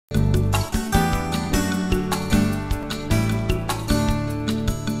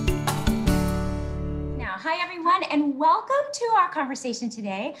and welcome to our conversation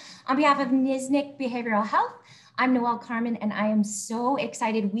today. On behalf of Niznik Behavioral Health, I'm Noelle Carmen, and I am so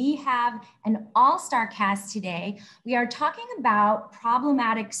excited. We have an all-star cast today. We are talking about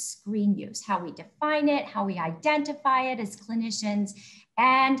problematic screen use, how we define it, how we identify it as clinicians,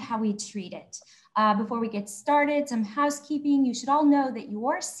 and how we treat it. Before we get started, some housekeeping. You should all know that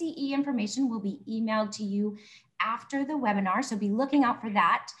your CE information will be emailed to you after the webinar, so be looking out for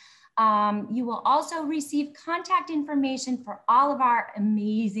that. You will also receive contact information for all of our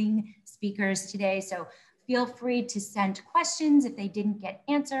amazing speakers today. So feel free to send questions if they didn't get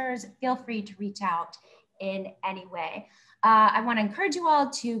answers. Feel free to reach out in any way. I want to encourage you all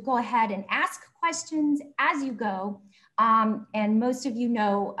to go ahead and ask questions as you go. And most of you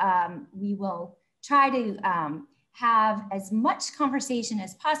know we will try to have as much conversation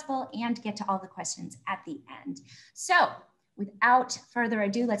as possible and get to all the questions at the end. So without further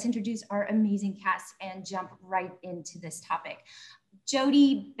ado, let's introduce our amazing cast and jump right into this topic.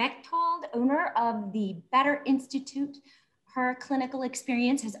 Jody Bechtold, owner of the Better Institute. Her clinical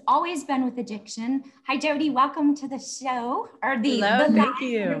experience has always been with addiction. Hi, Jody, welcome to the show, or Hello, thank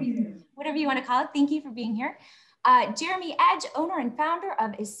you. Whatever you want to call it. Thank you for being here. Jeremy Edge, owner and founder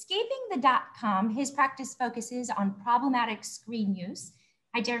of EscapingThe.com. His practice focuses on problematic screen use.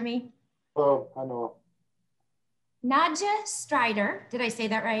 Hi, Jeremy. Hello, I know. Nadja Strider, did I say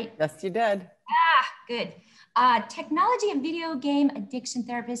that right? Yes, you did. Ah, good. Technology and video game addiction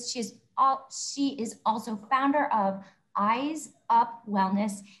therapist. She is also founder of Eyes Up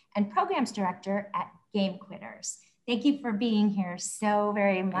Wellness and programs director at Game Quitters. Thank you for being here so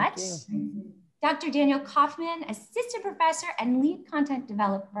very much. Dr. Daniel Kaufman, assistant professor and lead content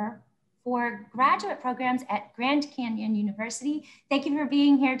developer for graduate programs at Grand Canyon University. Thank you for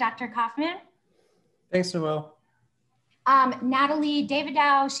being here, Dr. Kaufman. Thanks, Noelle. Natalie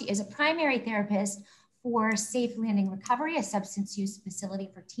Davidow, she is a primary therapist for Safe Landing Recovery, a substance use facility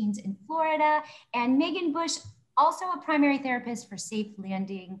for teens in Florida. And Megan Bush, also a primary therapist for Safe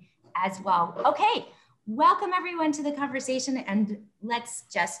Landing as well. Okay, welcome everyone to the conversation, and let's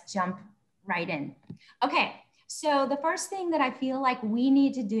just jump right in. Okay, so the first thing that I feel like we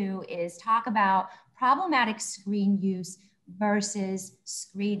need to do is talk about problematic screen use versus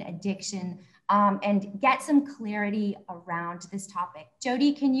screen addiction. And get some clarity around this topic.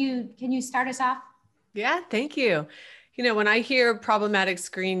 Jody, can you start us off? Yeah, thank you. You know, when I hear problematic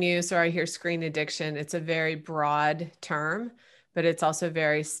screen use or I hear screen addiction, it's a very broad term, but it's also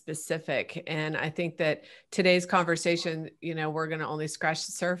very specific. And I think that today's conversation, you know, we're going to only scratch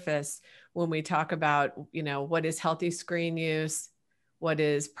the surface when we talk about, you know, what is healthy screen use, what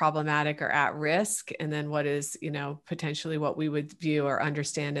is problematic or at risk, and then what is, you know, potentially what we would view or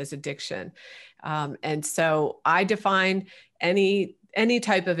understand as addiction. And so I define any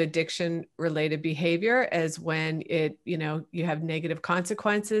type of addiction related behavior as when it, you know, you have negative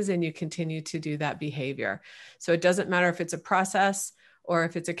consequences and you continue to do that behavior. So it doesn't matter if it's a process or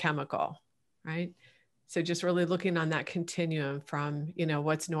if it's a chemical, right? So just really looking on that continuum from, you know,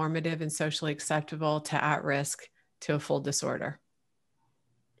 what's normative and socially acceptable to at risk to a full disorder.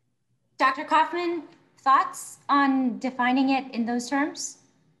 Dr. Kaufman, thoughts on defining it in those terms?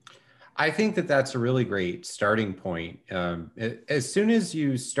 I think that that's a really great starting point. As soon as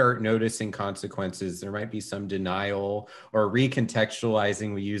you start noticing consequences, there might be some denial or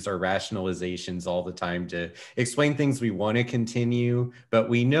recontextualizing. We use our rationalizations all the time to explain things we want to continue, but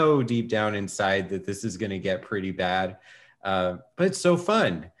we know deep down inside that this is going to get pretty bad, but it's so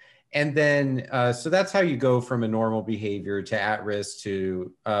fun. And then, so that's how you go from a normal behavior to at risk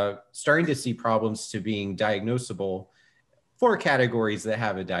to starting to see problems to being diagnosable for categories that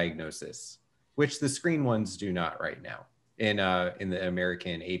have a diagnosis, which the screen ones do not right now in the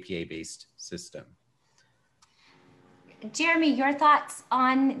American APA-based system. Jeremy, your thoughts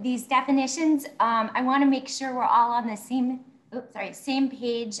on these definitions? I want to make sure we're all on the same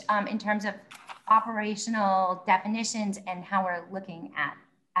page in terms of operational definitions and how we're looking at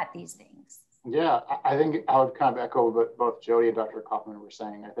these things. Yeah, I think I would kind of echo what both Jody and Dr. Kaufman were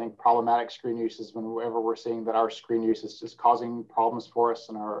saying. I think problematic screen use is whenever we're seeing that our screen use is just causing problems for us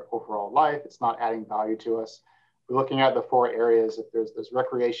in our overall life. It's not adding value to us. We're looking at the four areas. If there's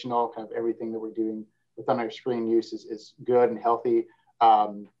recreational, kind of everything that we're doing within our screen use is good and healthy.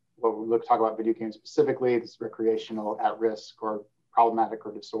 What we look to talk about video games specifically, it's recreational, at risk, or problematic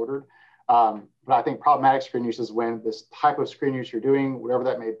or disordered. But I think problematic screen use is when this type of screen use you're doing, whatever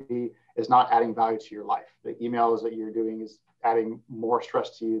that may be, is not adding value to your life. The emails that you're doing is adding more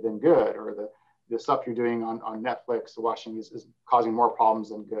stress to you than good, or the stuff you're doing on Netflix, watching is causing more problems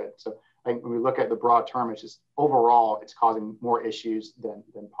than good. So I think when we look at the broad term, it's just overall, it's causing more issues than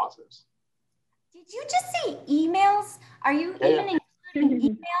positives. Did you just say emails? Are you even including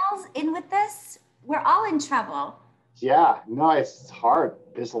emails in with this? We're all in trouble. Yeah, no, it's hard.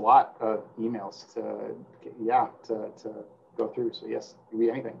 There's a lot of emails to go through. So yes, it can be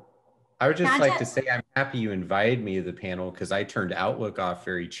anything. I would just like to say I'm happy you invited me to the panel because I turned Outlook off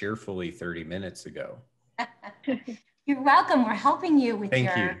very cheerfully 30 minutes ago. You're welcome. We're helping you with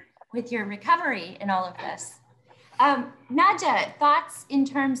with your recovery in all of this. Nadja, thoughts in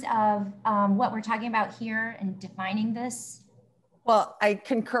terms of what we're talking about here and defining this? Well, I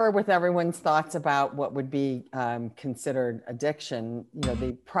concur with everyone's thoughts about what would be considered addiction. You know,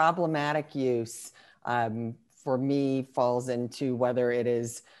 the problematic use for me falls into whether it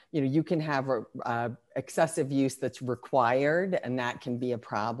is, you know, you can have excessive use that's required, and that can be a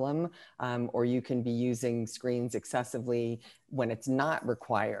problem, or you can be using screens excessively when it's not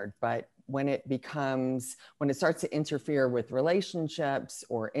required. But when it starts to interfere with relationships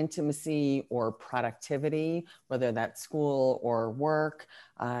or intimacy or productivity, whether that's school or work,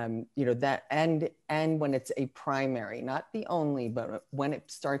 you know, that, and when it's a primary, not the only, but when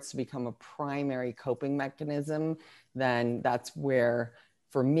it starts to become a primary coping mechanism, then that's where,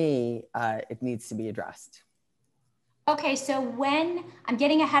 for me, it needs to be addressed. Okay, so when, I'm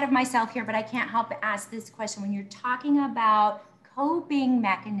getting ahead of myself here, but I can't help but ask this question. When you're talking about coping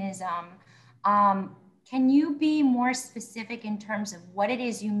mechanism, can you be more specific in terms of what it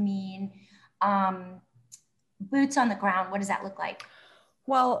is you mean? Boots on the ground, what does that look like?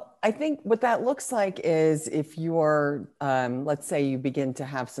 Well, I think what that looks like is if you're, let's say you begin to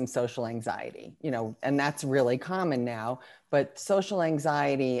have some social anxiety, you know, and that's really common now, but social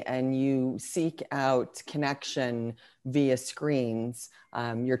anxiety, and you seek out connection via screens,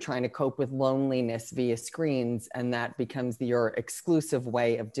 you're trying to cope with loneliness via screens, and that becomes your exclusive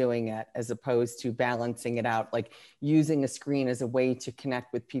way of doing it, as opposed to balancing it out, like using a screen as a way to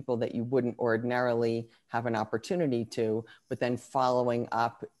connect with people that you wouldn't ordinarily have an opportunity to, but then following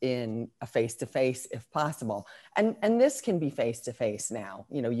up in a face-to-face if possible. And this can be face-to-face now.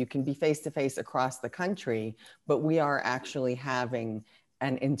 You know, you can be face-to-face across the country, but we are actually having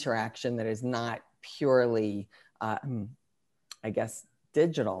an interaction that is not purely, I guess,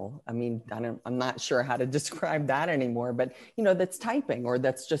 digital. I mean, I'm not sure how to describe that anymore, but, you know, that's typing, or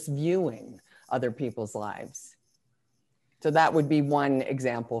that's just viewing other people's lives. So that would be one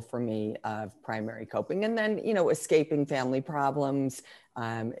example for me of primary coping. And then, you know, escaping family problems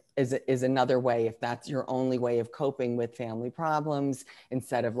is another way, if that's your only way of coping with family problems,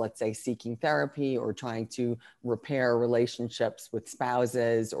 instead of, let's say, seeking therapy or trying to repair relationships with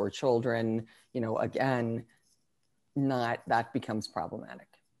spouses or children, you know, again, that becomes problematic.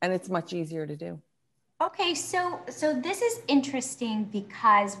 And it's much easier to do. Okay, so this is interesting,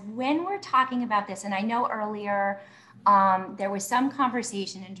 because when we're talking about this, and I know earlier, there was some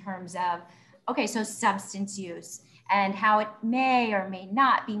conversation in terms of, okay, so substance use and how it may or may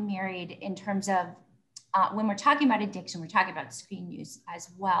not be married in terms of when we're talking about addiction, we're talking about screen use as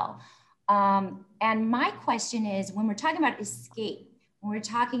well. And my question is, when we're talking about escape, when we're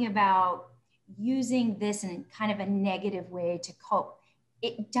talking about using this in kind of a negative way to cope,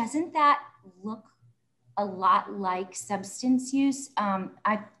 doesn't that look a lot like substance use?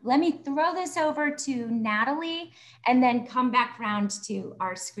 Let me throw this over to Natalie and then come back around to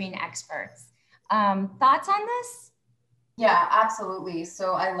our screen experts. Thoughts on this? Yeah, absolutely.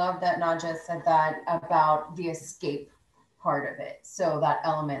 So I love that Nadja said that about the escape part of it. So that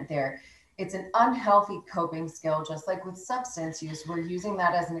element there, it's an unhealthy coping skill, just like with substance use. We're using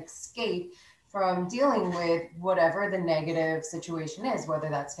that as an escape from dealing with whatever the negative situation is, whether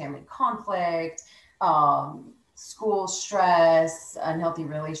that's family conflict, school stress, unhealthy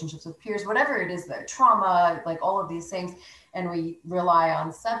relationships with peers, whatever it is, the trauma, like all of these things. And we rely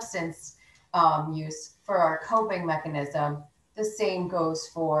on substance use for our coping mechanism. The same goes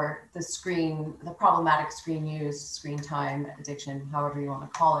for the screen, the problematic screen use, screen time addiction, however you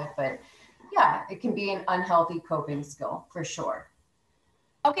want to call it. But yeah, it can be an unhealthy coping skill for sure.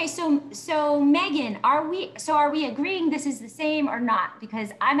 Okay, so Megan, are we agreeing this is the same or not? Because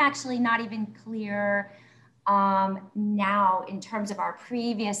I'm actually not even clear now in terms of our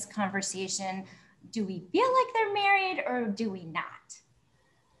previous conversation. Do we feel like they're married or do we not?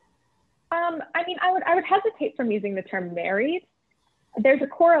 I mean, I would hesitate from using the term married. There's a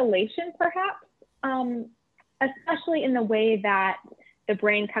correlation, perhaps, especially in the way that the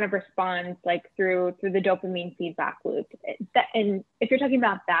brain kind of responds, like through the dopamine feedback loop. And if you're talking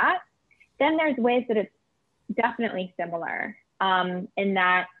about that, then there's ways that it's definitely similar, in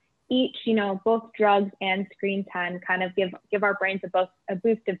that each, you know, both drugs and screen time kind of give our brains a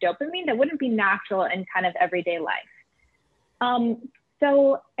boost of dopamine that wouldn't be natural in kind of everyday life.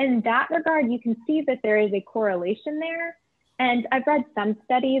 So in that regard, you can see that there is a correlation there. And I've read some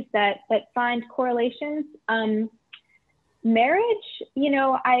studies that find correlations. Marriage,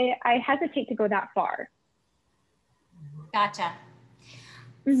 I hesitate to go that far. Gotcha.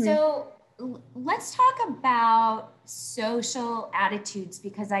 So let's talk about social attitudes,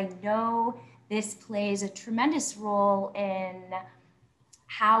 because I know this plays a tremendous role in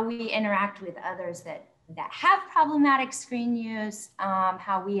how we interact with others that have problematic screen use,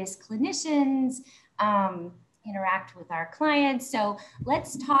 how we as clinicians interact with our clients. So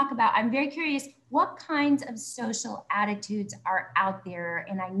let's talk about, I'm very curious, what kinds of social attitudes are out there?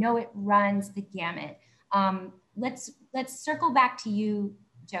 And I know it runs the gamut. Let's circle back to you,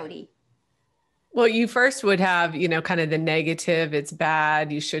 Jody. Well, you first would have, kind of the negative, it's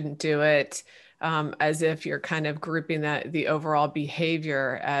bad, you shouldn't do it, as if you're kind of grouping the overall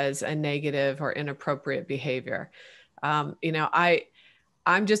behavior as a negative or inappropriate behavior. I'm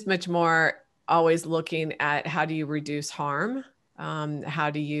just much more always looking at how do you reduce harm? How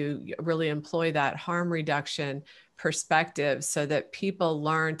do you really employ that harm reduction perspective so that people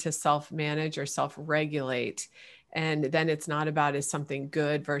learn to self-manage or self-regulate? And then it's not about is something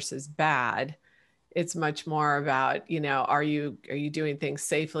good versus bad. It's much more about, are you doing things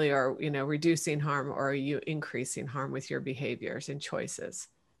safely, or, reducing harm, or are you increasing harm with your behaviors and choices?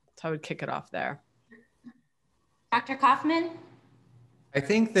 So I would kick it off there. Dr. Kaufman? I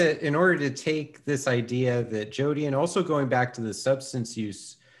think that in order to take this idea that Jody, and also going back to the substance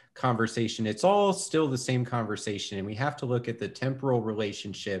use conversation, it's all still the same conversation. And we have to look at the temporal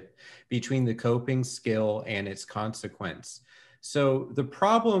relationship between the coping skill and its consequence. So the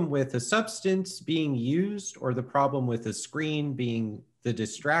problem with a substance being used, or the problem with a screen being the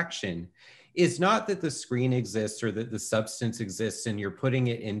distraction, is not that the screen exists or that the substance exists and you're putting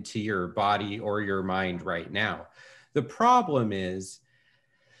it into your body or your mind right now. The problem is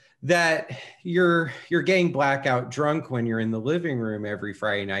that you're getting blackout drunk when you're in the living room every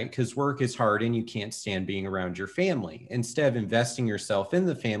Friday night because work is hard and you can't stand being around your family. Instead of investing yourself in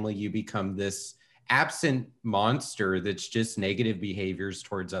the family, you become this absent monster that's just negative behaviors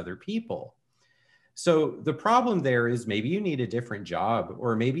towards other people. So the problem there is maybe you need a different job,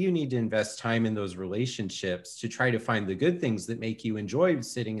 or maybe you need to invest time in those relationships to try to find the good things that make you enjoy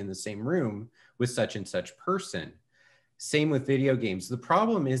sitting in the same room with such and such person. Same with video games. The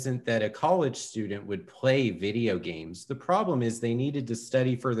problem isn't that a college student would play video games. The problem is they needed to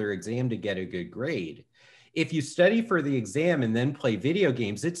study for their exam to get a good grade. If you study for the exam and then play video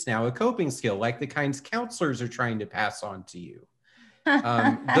games, it's now a coping skill, like the kinds counselors are trying to pass on to you.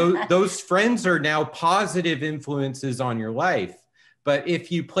 Those friends are now positive influences on your life. But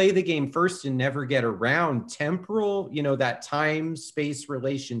if you play the game first and never get around temporal, that time-space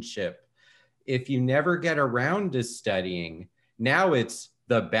relationship, if you never get around to studying, now it's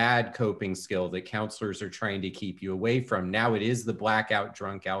the bad coping skill that counselors are trying to keep you away from. Now it is the blackout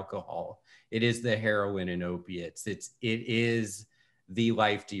drunk alcohol. It is the heroin and opiates. It is the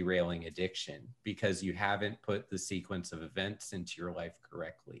life derailing addiction because you haven't put the sequence of events into your life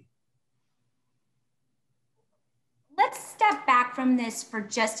correctly. Let's step back from this for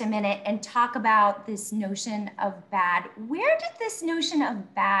just a minute and talk about this notion of bad. Where did this notion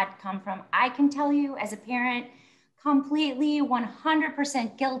of bad come from? I can tell you as a parent, completely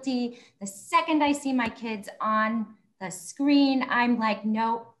 100% guilty. The second I see my kids on the screen, I'm like,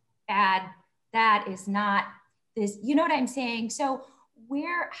 nope, bad. That is not this. You know what I'm saying? So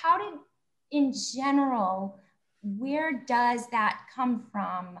in general, where does that come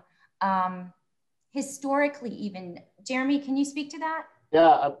from? Historically, even. Jeremy, can you speak to that?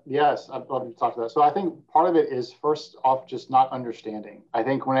 Yeah, yes, I'd love to talk to that. So I think part of it is first off just not understanding. I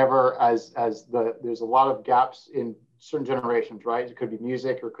think whenever there's a lot of gaps in certain generations, right? It could be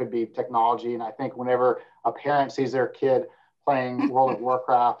music or it could be technology. And I think whenever a parent sees their kid playing World of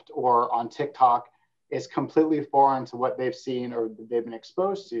Warcraft or on TikTok, it's completely foreign to what they've seen or they've been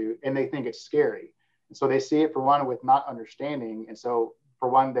exposed to, and they think it's scary. And so they see it, for one, with not understanding. And so for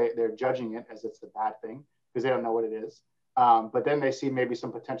one, they're judging it as it's a bad thing because they don't know what it is. But then they see maybe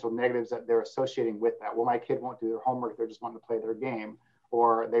some potential negatives that they're associating with that. Well, my kid won't do their homework. They're just wanting to play their game.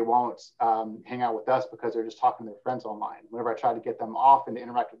 Or they won't hang out with us because they're just talking to their friends online. Whenever I try to get them off and to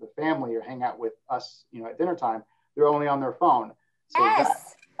interact with the family or hang out with us, at dinner time, they're only on their phone. So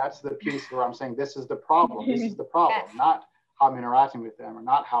yes. That's the piece where I'm saying this is the problem. This is the problem, yes. Not how I'm interacting with them or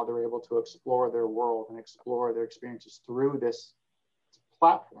not how they're able to explore their world and explore their experiences through this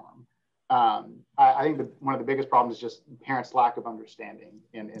platform. I think one of the biggest problems is just parents' lack of understanding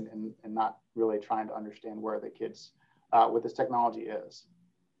and not really trying to understand where the kids, what this technology is.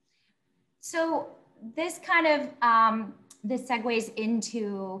 So this kind of this segues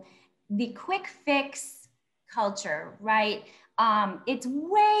into the quick fix culture, right? It's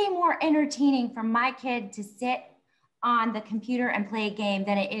way more entertaining for my kid to sit on the computer and play a game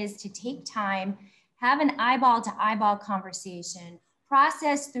than it is to take time, have an eyeball to eyeball conversation,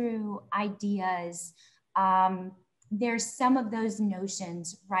 process through ideas. There's some of those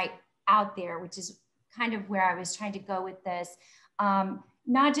notions right out there, which is kind of where I was trying to go with this.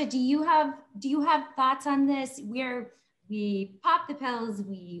 Naja, do you have thoughts on this? We pop the pills,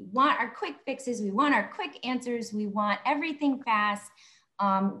 we want our quick fixes, we want our quick answers, we want everything fast.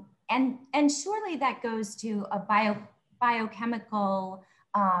 And surely that goes to a biochemical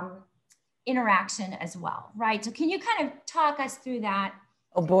interaction as well, right? So can you kind of talk us through that?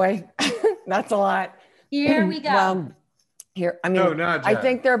 Oh boy, that's a lot. Here we go. Well, I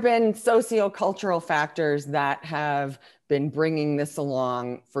think there have been sociocultural factors that have been bringing this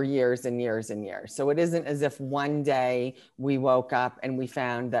along for years and years and years. So it isn't as if one day we woke up and we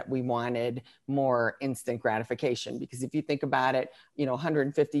found that we wanted more instant gratification. Because if you think about it,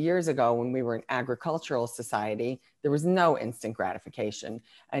 150 years ago when we were an agricultural society, there was no instant gratification.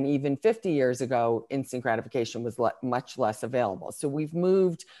 And even 50 years ago, instant gratification was much less available. So we've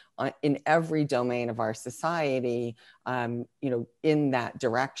moved in every domain of our society, in that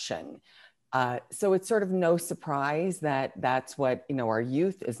direction. So it's sort of no surprise that that's what, our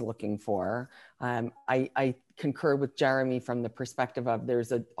youth is looking for. I concur with Jeremy from the perspective of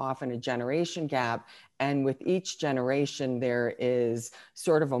there's often a generation gap. And with each generation, there is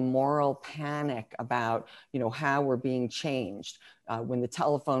sort of a moral panic about, how we're being changed. When the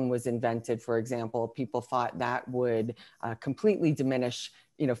telephone was invented, for example, people thought that would completely diminish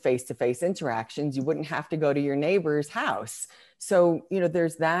face-to-face interactions. You wouldn't have to go to your neighbor's house. So,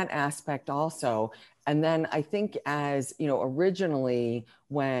 there's that aspect also. And then I think as, originally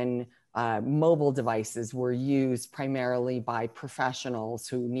when mobile devices were used primarily by professionals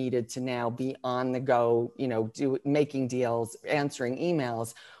who needed to now be on the go, making deals, answering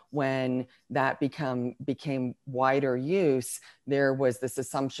emails, when that became wider use, there was this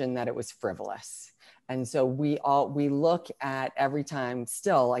assumption that it was frivolous. And so we look at every time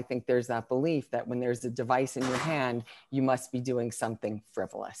still, I think there's that belief that when there's a device in your hand, you must be doing something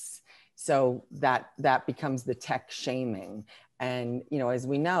frivolous. So that becomes the tech shaming. And, as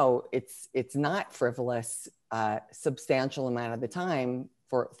we know, it's not frivolous substantial amount of the time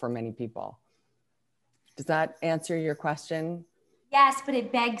for many people. Does that answer your question? Yes, but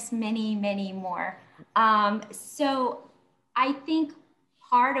it begs many, many more. So I think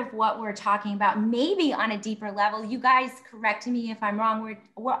part of what we're talking about, maybe on a deeper level, you guys correct me if I'm wrong,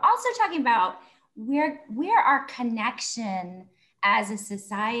 we're also talking about where our connection as a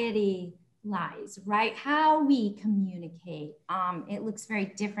society lies, right? How we communicate. It looks very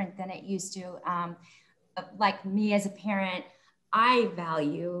different than it used to. Like me as a parent, I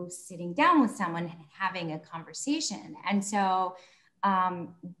value sitting down with someone and having a conversation. And so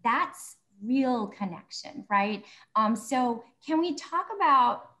that's real connection, right? So can we talk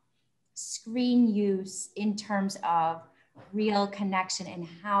about screen use in terms of real connection and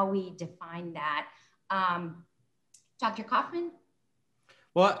how we define that? Dr. Kaufman?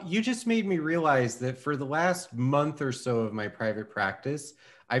 Well, you just made me realize that for the last month or so of my private practice,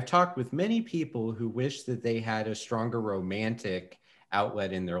 I've talked with many people who wish that they had a stronger romantic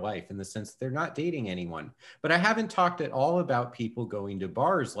outlet in their life, in the sense that they're not dating anyone. But I haven't talked at all about people going to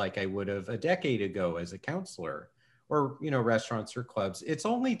bars like I would have a decade ago as a counselor, or restaurants or clubs. It's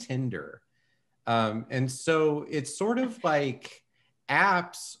only Tinder. And so it's sort of like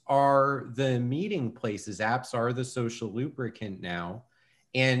apps are the meeting places. Apps are the social lubricant now.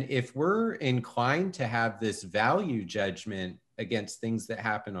 And if we're inclined to have this value judgment against things that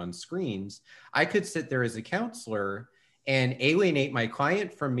happen on screens, I could sit there as a counselor and alienate my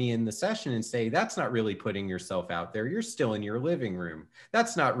client from me in the session and say, that's not really putting yourself out there. You're still in your living room.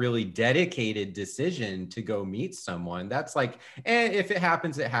 That's not really dedicated decision to go meet someone. That's like, if it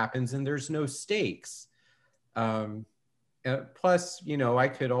happens, it happens, and there's no stakes. Plus, I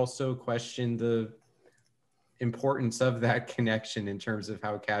could also question the importance of that connection in terms of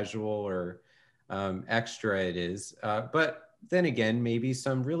how casual or extra it is. But then again, maybe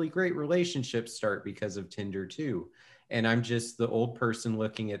some really great relationships start because of Tinder too. And I'm just the old person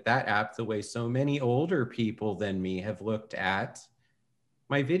looking at that app the way so many older people than me have looked at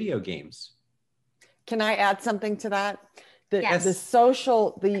my video games. Can I add something to that? Yes. The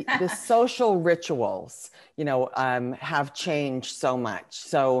social rituals, have changed so much.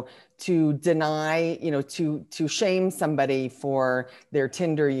 So to deny, to shame somebody for their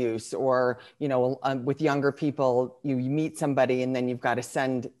Tinder use, or, with younger people, you meet somebody and then you've got to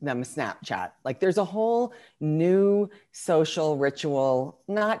send them a Snapchat. Like there's a whole new social ritual,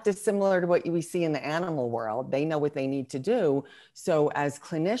 not dissimilar to what we see in the animal world. They know what they need to do. So as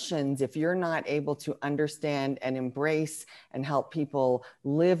clinicians, if you're not able to understand and embrace and help people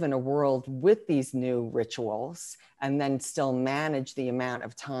live in a world with these new rituals, and then still manage the amount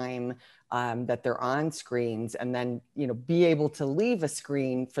of time that they're on screens, and then be able to leave a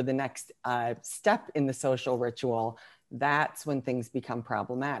screen for the next step in the social ritual, that's when things become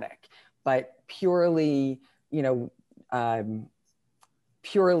problematic. But purely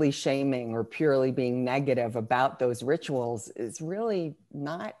shaming or purely being negative about those rituals is really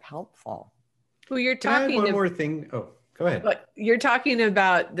not helpful. Well, you're Can I add talking one more thing. Oh, go ahead. But you're talking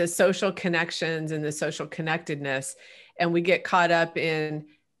about the social connections and the social connectedness, and we get caught up in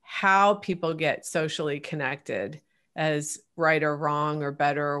how people get socially connected as right or wrong or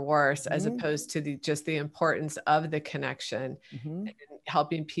better or worse, as opposed to just the importance of the connection and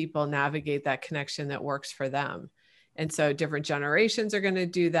helping people navigate that connection that works for them. And so different generations are going to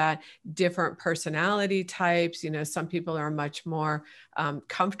do that, different personality types. Some people are much more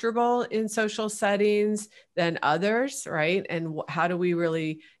comfortable in social settings than others, right? And how do we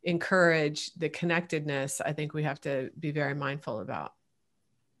really encourage the connectedness? I think we have to be very mindful about.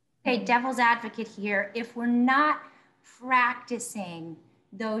 Okay, devil's advocate here. If we're not practicing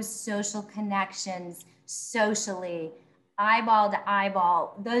those social connections socially, eyeball to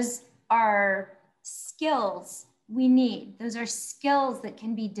eyeball, those are skills we need. Those are skills that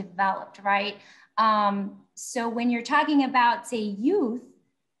can be developed, right? So when you're talking about, say, youth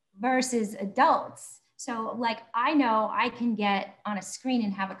versus adults, so like I know I can get on a screen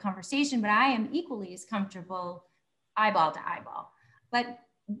and have a conversation, but I am equally as comfortable eyeball to eyeball. But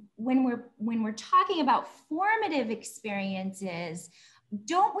when we're talking about formative experiences,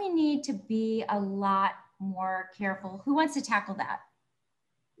 don't we need to be a lot more careful? Who wants to tackle that?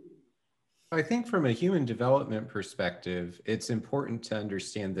 I think from a human development perspective, it's important to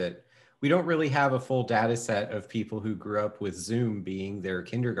understand that we don't really have a full data set of people who grew up with Zoom being their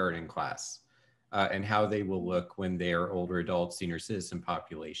kindergarten class and how they will look when they are older adults, senior citizen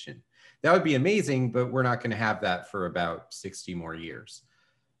population. That would be amazing, but we're not going to have that for about 60 more years.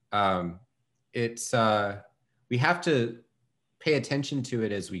 We have to pay attention to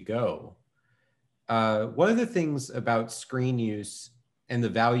it as we go. One of the things about screen use and the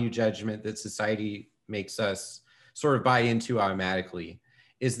value judgment that society makes us sort of buy into automatically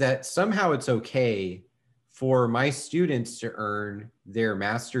is that somehow it's okay for my students to earn their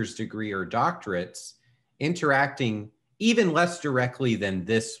master's degree or doctorates interacting even less directly than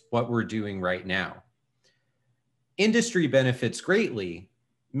what we're doing right now. Industry benefits greatly,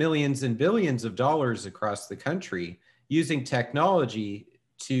 millions and billions of dollars across the country using technology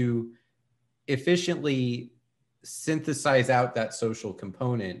to efficiently synthesize out that social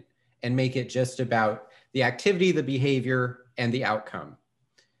component and make it just about the activity, the behavior, and the outcome.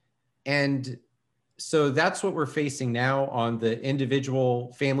 And so that's what we're facing now on the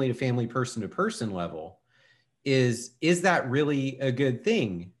individual, family to family, person to person level is that really a good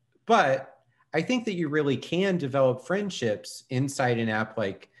thing? But I think that you really can develop friendships inside an app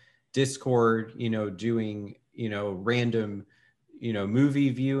like Discord, doing, random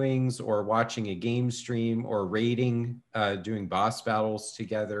movie viewings or watching a game stream or raiding, doing boss battles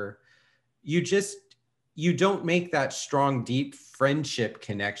together. You don't make that strong, deep friendship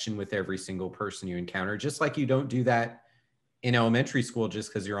connection with every single person you encounter, just like you don't do that in elementary school just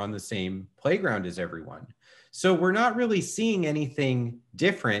because you're on the same playground as everyone. So we're not really seeing anything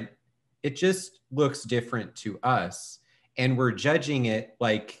different. It just looks different to us. And we're judging it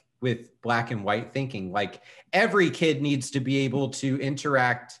like with black and white thinking, like every kid needs to be able to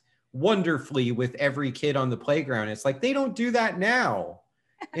interact wonderfully with every kid on the playground. It's like, they don't do that now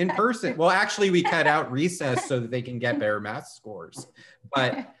in person. Well, actually we cut out recess so that they can get better math scores.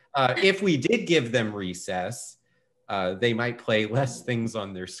 But if we did give them recess, they might play less things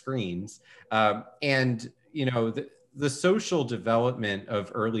on their screens. And the social development of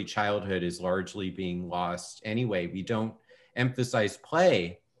early childhood is largely being lost anyway. We don't emphasize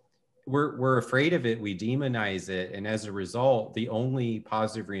play. We're afraid of it. We demonize it. And as a result, the only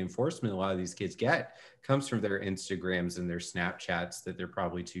positive reinforcement a lot of these kids get comes from their Instagrams and their Snapchats that they're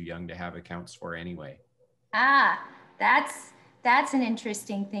probably too young to have accounts for anyway. That's an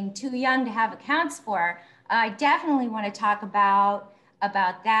interesting thing. Too young to have accounts for. I definitely want to talk about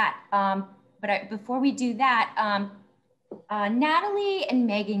that. But before we do that, Natalie and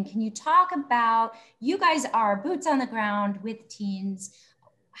Megan, can you talk about, you guys are boots on the ground with teens.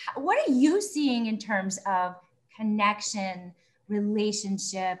 what are you seeing in terms of connection,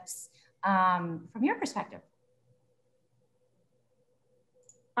 relationships, from your perspective?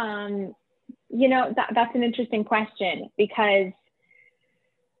 You know, that's an interesting question, because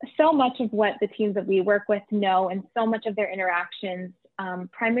so much of what the teams that we work with know, and so much of their interactions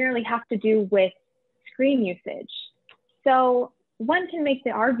primarily have to do with screen usage. So one can make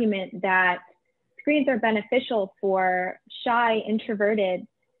the argument that screens are beneficial for shy, introverted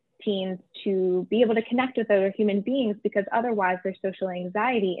teens to be able to connect with other human beings, because otherwise their social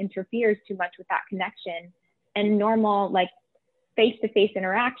anxiety interferes too much with that connection and normal, like, face-to-face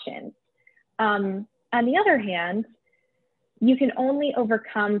interactions. On the other hand, you can only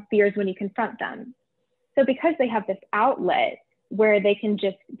overcome fears when you confront them. So because they have this outlet where they can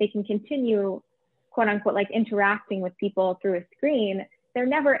continue, quote unquote, like interacting with people through a screen, they're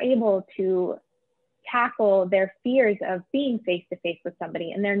never able to tackle their fears of being face-to-face with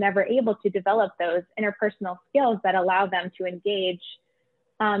somebody, and they're never able to develop those interpersonal skills that allow them to engage,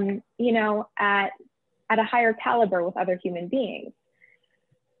 you know, at a higher caliber with other human beings.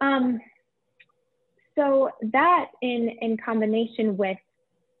 So that in combination with,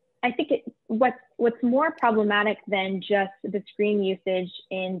 I think what's more problematic than just the screen usage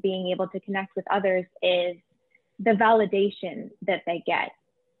in being able to connect with others is the validation that they get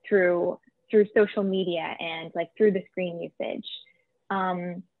through social media and like through the screen usage,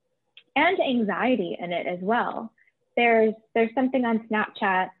 and anxiety in it as well. There's something on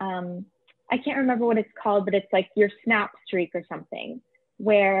Snapchat, I can't remember what it's called, but it's like your Snap streak or something,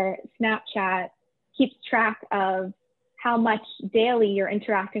 where Snapchat keeps track of how much daily you're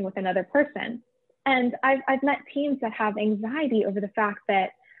interacting with another person. And I've met teams that have anxiety over the fact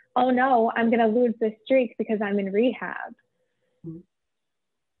that, oh no, I'm gonna lose this streak because I'm in rehab.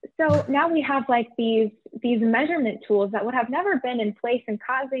 So now we have like these measurement tools that would have never been in place and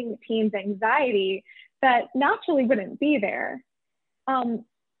causing teams anxiety that naturally wouldn't be there.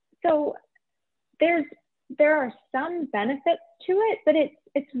 So there are some benefits to it, but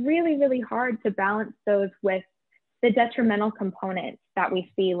it's really, really hard to balance those with the detrimental components that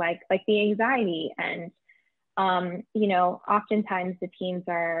we see, like the anxiety. And, you know, oftentimes the teams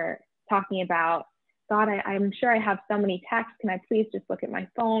are talking about, God, I'm sure I have so many texts. Can I please just look at my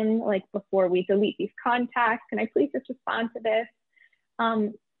phone, like before we delete these contacts? Can I please just respond to this?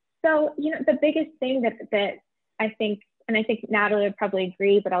 So, you know, the biggest thing that I think, and I think Natalie would probably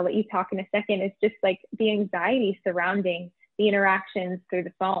agree, but I'll let you talk in a second, is just like the anxiety surrounding the interactions through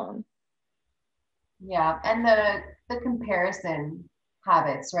the phone. Yeah, and the comparison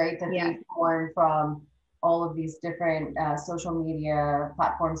habits, right, that they form from all of these different social media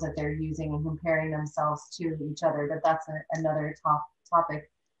platforms that they're using and comparing themselves to each other, that's another topic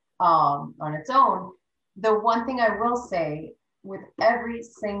on its own. The one thing I will say, with every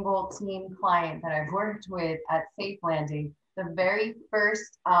single team client that I've worked with at Safe Landing, the very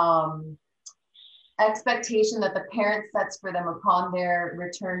first expectation that the parent sets for them upon their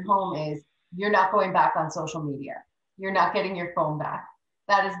return home is, you're not going back on social media. You're not getting your phone back.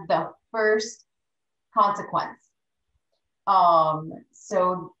 That is the first consequence.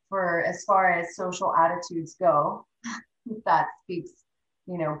 So for as far as social attitudes go, that speaks,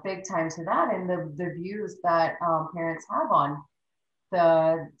 you know, big time to that, and the views that parents have on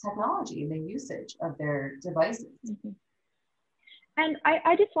the technology, the usage of their devices. Mm-hmm. And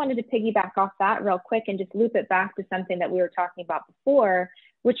I just wanted to piggyback off that real quick and just loop it back to something that we were talking about before,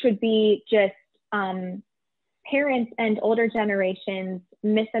 which would be just parents and older generations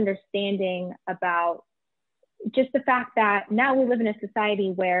misunderstanding about just the fact that now we live in a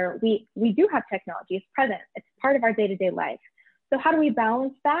society where we do have technology. It's present. It's part of our day-to-day life. So how do we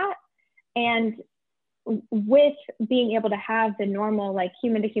balance that? And with being able to have the normal, like,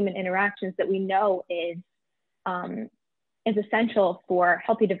 human-to-human interactions that we know is essential for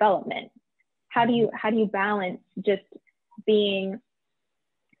healthy development. How do you balance just being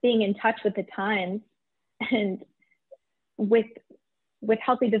in touch with the times and with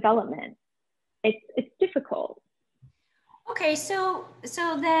healthy development? It's difficult. Okay, so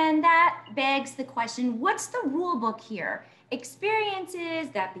then that begs the question, what's the rule book here? Experiences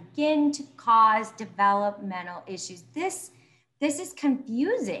that begin to cause developmental issues. This is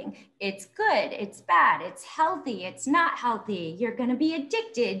confusing. It's good, it's bad, it's healthy, it's not healthy. You're gonna be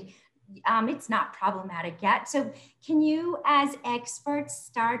addicted. It's not problematic yet. So can you, as experts,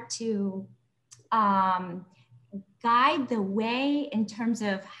 start to guide the way in terms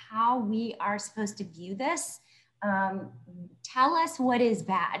of how we are supposed to view this? Tell us what is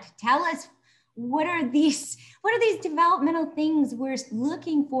bad. Tell us what are these developmental things we're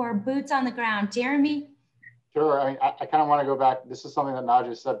looking for, boots on the ground. Jeremy? Sure. I mean, I kind of want to go back. This is something that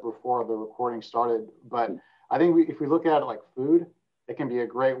Naja said before the recording started, but I think if we look at it like food, it can be a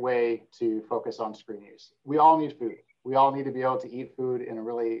great way to focus on screen use. We all need food. We all need to be able to eat food in a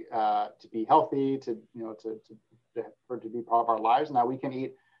really to be healthy, to for it to be part of our lives. Now we can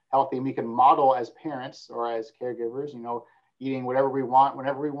eat healthy, and we can model as parents or as caregivers, eating whatever we want,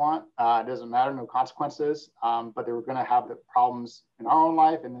 whenever we want. It doesn't matter, no consequences. But they were going to have the problems in our own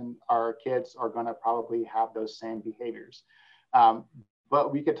life, and then our kids are going to probably have those same behaviors.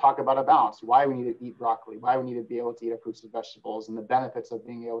 But we could talk about a balance, why we need to eat broccoli, why we need to be able to eat our fruits and vegetables, and the benefits of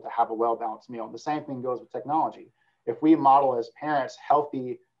being able to have a well-balanced meal. And the same thing goes with technology. If we model as parents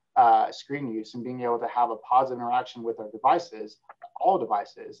healthy screen use and being able to have a positive interaction with our devices, all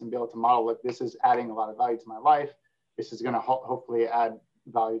devices, and be able to model, look, this is adding a lot of value to my life, this is going to hopefully add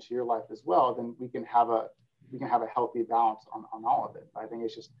value to your life as well, then we can have a healthy balance on all of it. But I think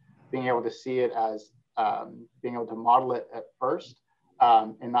it's just being able to see it as being able to model it at first,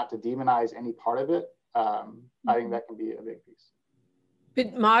 and not to demonize any part of it. I think that can be a big piece.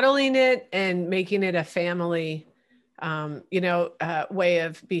 But modeling it and making it a family, way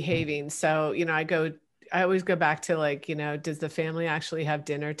of behaving. So, I always go back to does the family actually have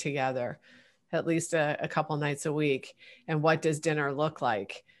dinner together at least a couple nights a week? And what does dinner look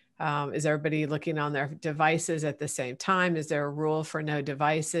like? Is everybody looking on their devices at the same time? Is there a rule for no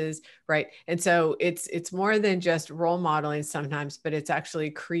devices? Right. And so it's more than just role modeling sometimes, but it's actually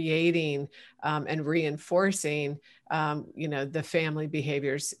creating and reinforcing, the family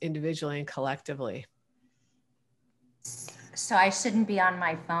behaviors individually and collectively. So I shouldn't be on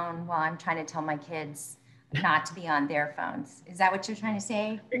my phone while I'm trying to tell my kids not to be on their phones. Is that what you're trying to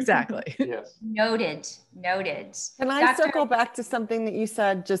say? Exactly. Yes. Noted. Can I circle back to something that you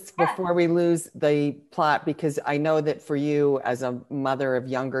said just before we lose the plot? Because I know that for you as a mother of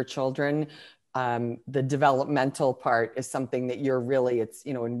younger children, the developmental part is something that you're really, it's,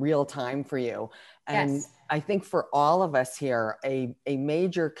 in real time for you. And yes. I think for all of us here, a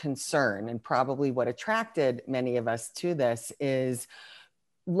major concern, and probably what attracted many of us to this, is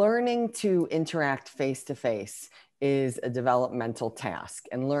learning to interact face-to-face is a developmental task,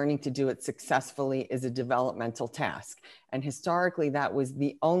 and learning to do it successfully is a developmental task. And historically, that was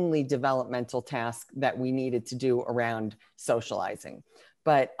the only developmental task that we needed to do around socializing.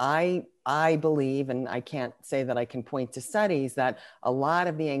 But I believe, and I can't say that I can point to studies, that a lot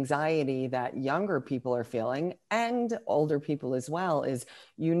of the anxiety that younger people are feeling, and older people as well, is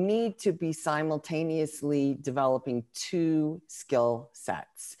you need to be simultaneously developing two skill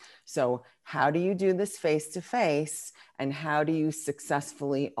sets. So how do you do this face-to-face, and how do you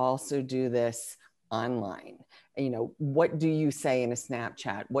successfully also do this online? What do you say in a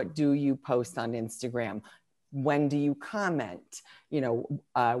Snapchat? What do you post on Instagram? When do you comment?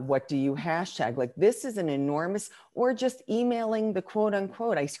 What do you hashtag? Like, this is an enormous, or just emailing the quote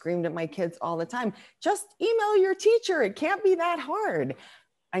unquote. I screamed at my kids all the time, just email your teacher. It can't be that hard.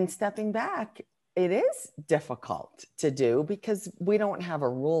 And stepping back, it is difficult to do because we don't have a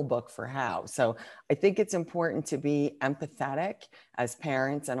rule book for how. So I think it's important to be empathetic as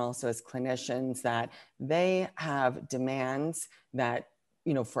parents and also as clinicians, that they have demands that,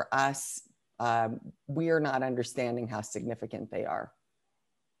 for us, we are not understanding how significant they are.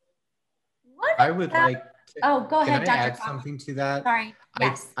 I would like to, go ahead, can I Dr. add something to that? Sorry.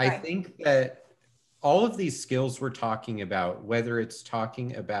 Yes. I think that all of these skills we're talking about, whether it's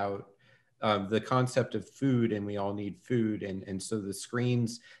talking about the concept of food, and we all need food, and so the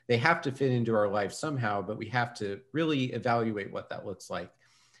screens, they have to fit into our life somehow, but we have to really evaluate what that looks like.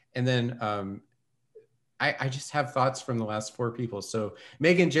 And then I just have thoughts from the last four people. So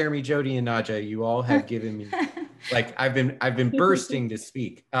Megan, Jeremy, Jody, and Naja, you all have given me, I've been bursting to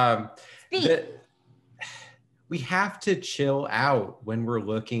speak. We have to chill out when we're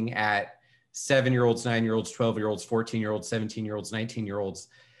looking at 7-year-olds, 9-year-olds, 12-year-olds, 14-year-olds, 17-year-olds, 19-year-olds,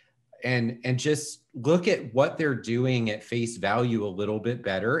 and just look at what they're doing at face value a little bit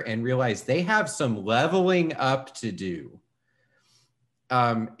better and realize they have some leveling up to do.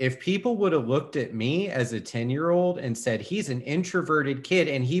 If people would have looked at me as a 10-year-old and said, he's an introverted kid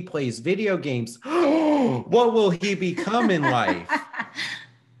and he plays video games, what will he become in life?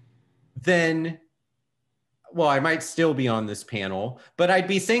 Then, well, I might still be on this panel, but I'd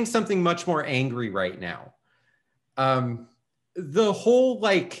be saying something much more angry right now. The whole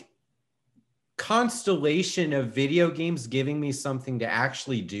constellation of video games giving me something to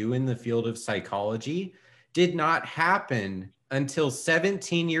actually do in the field of psychology did not happen until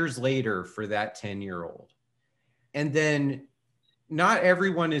 17 years later for that 10-year-old. And then not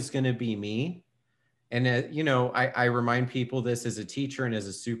everyone is going to be me. And, I remind people this as a teacher and as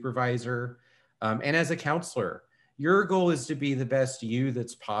a supervisor. And as a counselor, your goal is to be the best you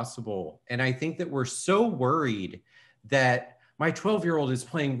that's possible. And I think that we're so worried that my 12-year-old is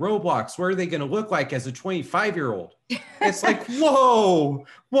playing Roblox. What are they going to look like as a 25-year-old? It's like, whoa,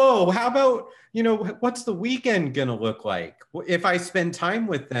 how about, what's the weekend going to look like? If I spend time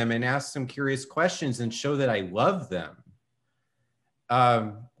with them and ask some curious questions and show that I love them,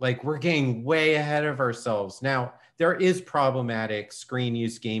 like we're getting way ahead of ourselves. Now, there is problematic screen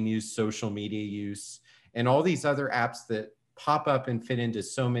use, game use, social media use, and all these other apps that pop up and fit into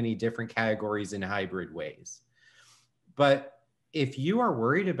so many different categories in hybrid ways. But if you are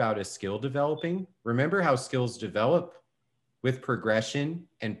worried about a skill developing, remember how skills develop with progression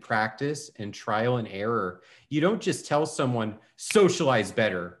and practice and trial and error. You don't just tell someone, socialize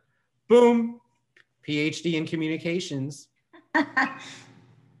better. Boom, PhD in communications.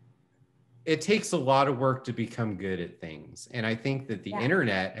 It takes a lot of work to become good at things. And I think that the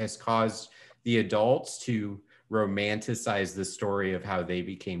internet has caused the adults to romanticize the story of how they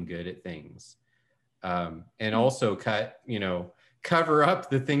became good at things. And also cover up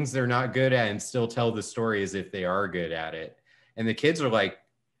the things they're not good at and still tell the story as if they are good at it. And the kids are like,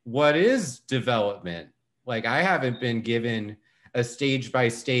 what is development? Like, I haven't been given a stage by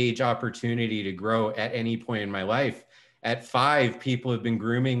stage opportunity to grow at any point in my life. At 5, people have been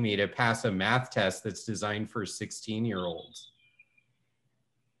grooming me to pass a math test that's designed for 16-year-olds.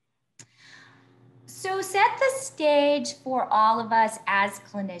 So set the stage for all of us as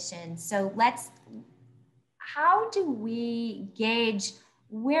clinicians. So how do we gauge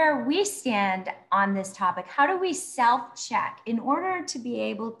where we stand on this topic? How do we self-check in order to be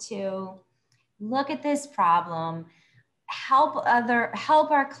able to look at this problem, help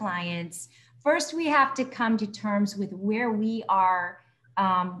our clients? First, we have to come to terms with where we are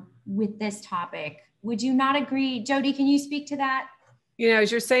with this topic. Would you not agree? Jody, can you speak to that?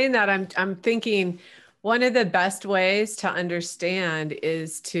 As you're saying that, I'm thinking one of the best ways to understand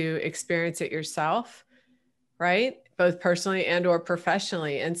is to experience it yourself, right? Both personally and or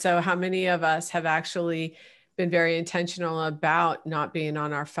professionally. And so how many of us have actually been very intentional about not being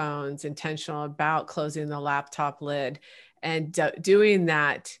on our phones, intentional about closing the laptop lid and doing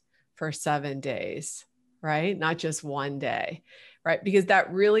that for 7 days, right? Not just one day, right? Because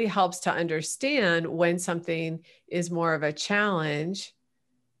that really helps to understand when something is more of a challenge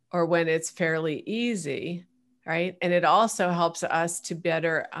or when it's fairly easy, right? And it also helps us to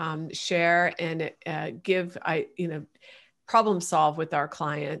better share and problem solve with our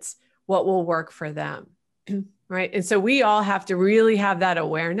clients what will work for them, right? And so we all have to really have that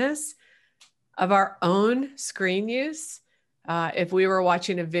awareness of our own screen use. If we were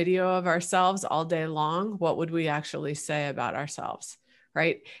watching a video of ourselves all day long, what would we actually say about ourselves,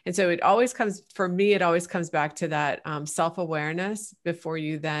 right? And so it always comes back to that self-awareness before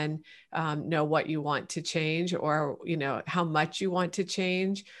you then know what you want to change, or, how much you want to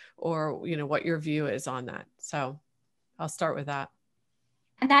change, or, what your view is on that. So I'll start with that.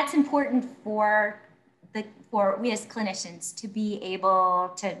 And that's important for we as clinicians to be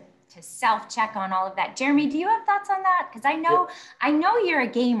able to self-check on all of that. Jeremy, do you have thoughts on that? Because I know you're a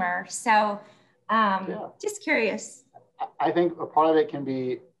gamer, so just curious. I think a part of it can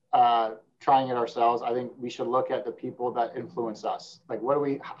be trying it ourselves. I think we should look at the people that influence us. Like,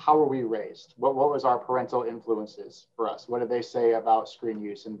 how were we raised? What was our parental influences for us? What did they say about screen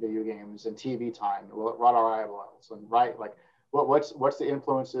use and video games and TV time? What our eyeballs and right? Like, what's the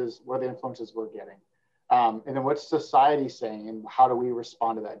influences? What are the influences we're getting? And then what's society saying, and how do we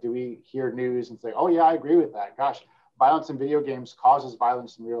respond to that? Do we hear news and say, oh yeah, I agree with that. Gosh, violence in video games causes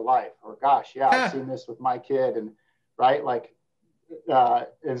violence in real life. Or gosh, yeah, I've seen this with my kid. And right, like,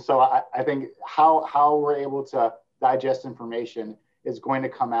 and so I think how we're able to digest information is going to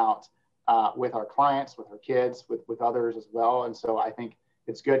come out with our clients, with our kids, with others as well. And so I think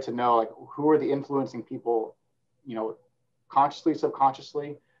it's good to know, like, who are the influencing people, consciously,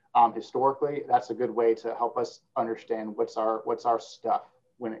 subconsciously, historically. That's a good way to help us understand what's our stuff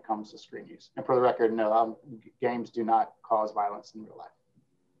when it comes to screen use. And for the record, no, games do not cause violence in real life.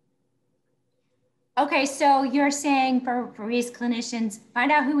 Okay, so you're saying for we as clinicians,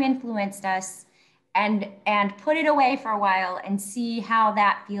 find out who influenced us and put it away for a while and see how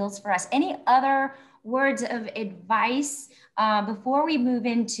that feels for us. Any other words of advice before we move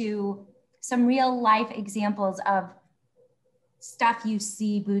into some real life examples of stuff you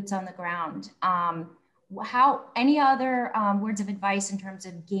see boots on the ground? Any other words of advice in terms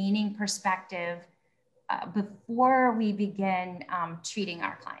of gaining perspective before we begin treating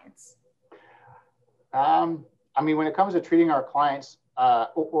our clients? When it comes to treating our clients,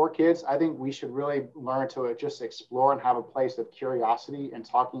 or kids, I think we should really learn to just explore and have a place of curiosity and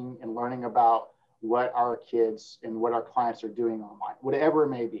talking and learning about what our kids and what our clients are doing online, whatever it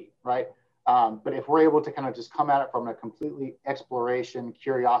may be, right? But if we're able to kind of just come at it from a completely exploration,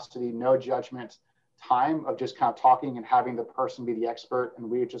 curiosity, no judgment time of just kind of talking and having the person be the expert and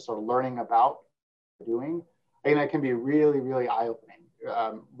we just are learning about doing, I think that can be really, really eye-opening.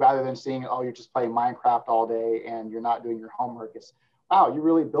 Rather than seeing, oh, you're just playing Minecraft all day and you're not doing your homework. It's, wow, you're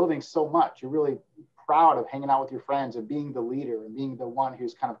really building so much. You're really proud of hanging out with your friends and being the leader and being the one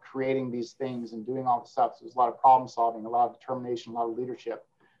who's kind of creating these things and doing all the stuff. So there's a lot of problem solving, a lot of determination, a lot of leadership.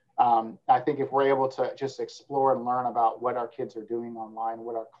 I think if we're able to just explore and learn about what our kids are doing online,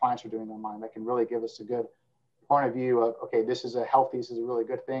 what our clients are doing online, that can really give us a good point of view of, okay, this is a really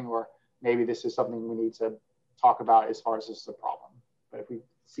good thing, or maybe this is something we need to talk about as far as this is a problem. But if we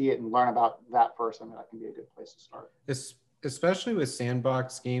see it and learn about that first, I mean, that can be a good place to start. Especially with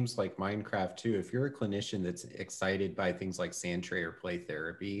sandbox games like Minecraft too. If you're a clinician that's excited by things like sand tray or play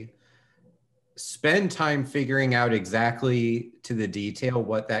therapy, spend time figuring out exactly to the detail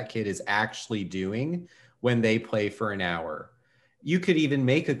what that kid is actually doing when they play for an hour. You could even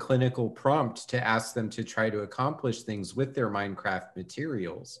make a clinical prompt to ask them to try to accomplish things with their Minecraft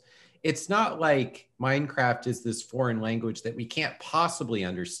materials. It's not like Minecraft is this foreign language that we can't possibly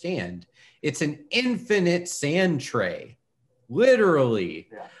understand. It's an infinite sand tray, literally.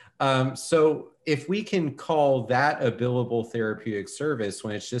 Yeah. So if we can call that a billable therapeutic service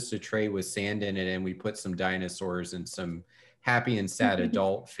when it's just a tray with sand in it and we put some dinosaurs and some happy and sad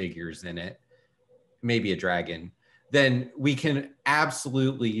adult figures in it, maybe a dragon, then we can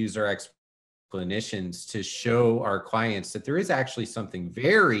absolutely use our clinicians to show our clients that there is actually something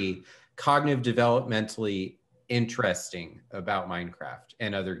very cognitive developmentally interesting about Minecraft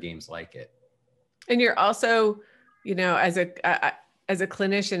and other games like it. And you're also, you know, as a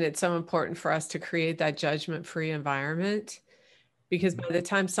clinician, it's so important for us to create that judgment-free environment, because by the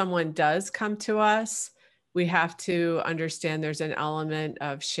time someone does come to us, we have to understand there's an element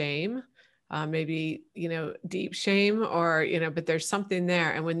of shame. Maybe, you know, deep shame, or, you know, but there's something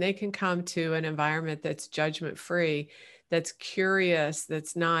there. And when they can come to an environment that's judgment-free, that's curious,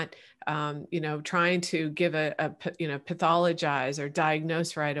 that's not, you know, trying to give you know, pathologize or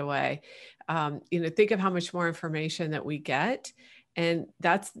diagnose right away. You know, think of how much more information that we get. And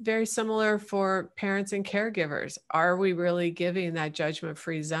that's very similar for parents and caregivers. Are we really giving that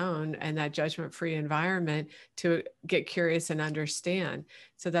judgment-free zone and that judgment-free environment to get curious and understand?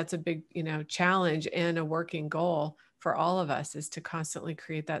 So that's a big, you know, challenge and a working goal for all of us, is to constantly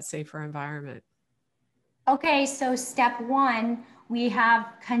create that safer environment. Okay, so step one, we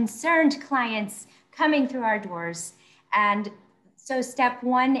have concerned clients coming through our doors. And so step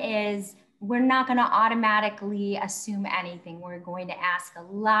one is, we're not going to automatically assume anything. We're going to ask a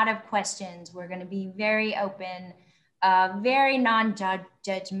lot of questions. We're going to be very open, very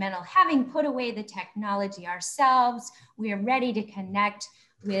non-judgmental. Having put away the technology ourselves, we are ready to connect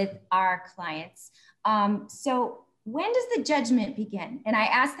with our clients. So when does the judgment begin? And I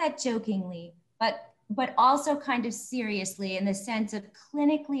ask that jokingly, but also kind of seriously, in the sense of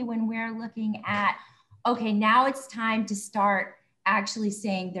clinically, when we're looking at, okay, now it's time to start actually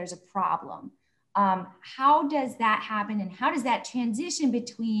saying there's a problem. How does that happen, and how does that transition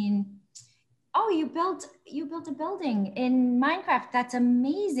between, oh, you built a building in Minecraft, that's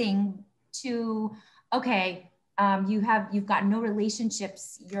amazing, to, okay, you've got no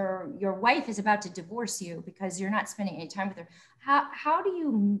relationships, your wife is about to divorce you because you're not spending any time with her. How do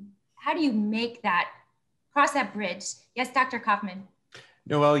you make that, cross that bridge? Yes, Dr. Kaufman.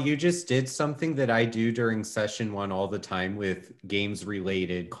 Noelle, you just did something that I do during session one all the time with games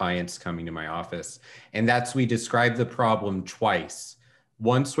related clients coming to my office. And that's, we describe the problem twice.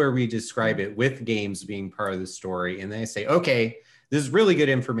 Once where we describe it with games being part of the story. And then I say, okay, this is really good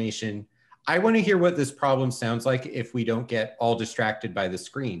information. I want to hear what this problem sounds like if we don't get all distracted by the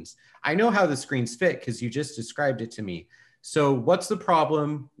screens. I know how the screens fit because you just described it to me. So what's the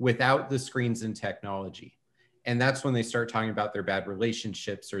problem without the screens and technology? And that's when they start talking about their bad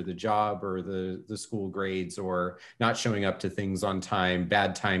relationships or the job or the school grades or not showing up to things on time,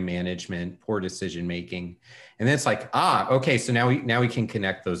 bad time management, poor decision making. And then it's like, okay, so now we can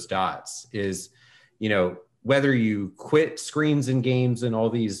connect those dots. Is, you know, whether you quit screens and games and all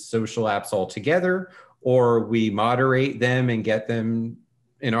these social apps altogether, or we moderate them and get them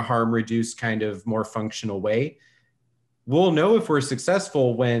in a harm reduced kind of more functional way, we'll know if we're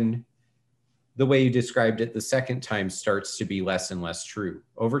successful when the way you described it the second time starts to be less and less true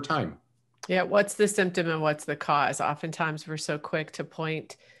over time. Yeah. What's the symptom and what's the cause? Oftentimes we're so quick to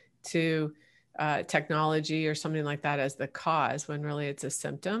point to technology or something like that as the cause, when really it's a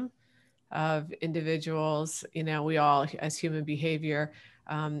symptom of individuals. You know, we all, as human behavior,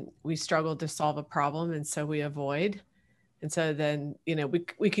 we struggle to solve a problem, and so we avoid. And so then, you know,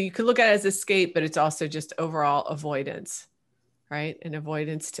 you could look at it as escape, but it's also just overall avoidance, right? And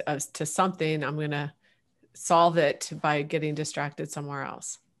avoidance to something. I'm going to solve it by getting distracted somewhere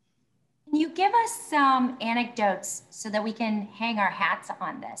else. Can you give us some anecdotes so that we can hang our hats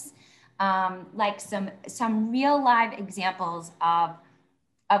on this? Like some real live examples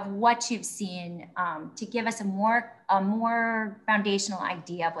of what you've seen, to give us a more foundational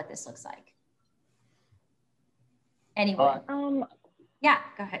idea of what this looks like. Anyone? Yeah,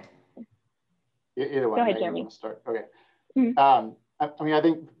 go ahead. Either one. Go ahead, Jeremy. Start. Okay. Mm-hmm. I mean, I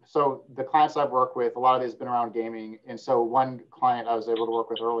think, so the clients I've worked with, a lot of it has been around gaming. And so one client I was able to work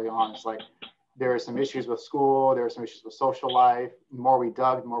with early on, it's like, there were some issues with school, there were some issues with social life. The more we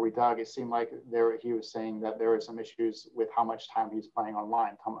dug, it seemed like he was saying that there were some issues with how much time he was playing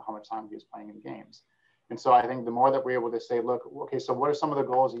online, how much time he was playing in games. And so I think the more that we're able to say, look, okay, so what are some of the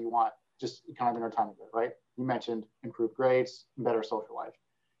goals that you want just kind of in our time with it, right? You mentioned improved grades, better social life.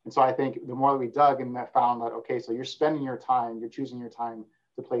 And so I think the more that we dug and found that, okay, so you're spending your time, you're choosing your time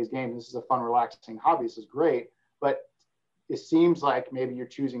to play these games. This is a fun, relaxing hobby. This is great. But it seems like maybe you're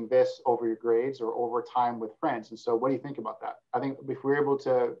choosing this over your grades or over time with friends. And so what do you think about that? I think if we're able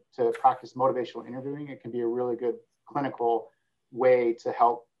to practice motivational interviewing, it can be a really good clinical way to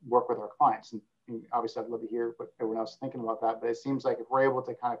help work with our clients. And obviously, I'd love to hear what everyone else is thinking about that. But it seems like if we're able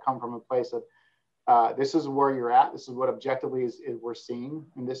to kind of come from a place of, this is where you're at, this is what objectively is we're seeing,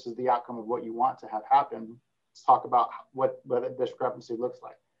 and this is the outcome of what you want to have happen. Let's talk about what a discrepancy looks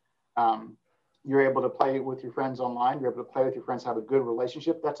like. You're able to play with your friends online, you're able to play with your friends, have a good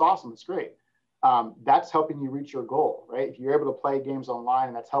relationship. That's awesome, it's great. That's helping you reach your goal, right? If you're able to play games online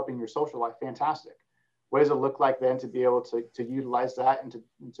and that's helping your social life, fantastic. What does it look like then to be able to utilize that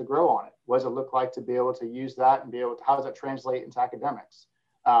and to grow on it? What does it look like to be able to use that and be able to, how does that translate into academics?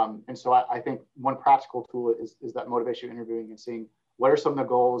 And so I think one practical tool is that motivation interviewing and seeing what are some of the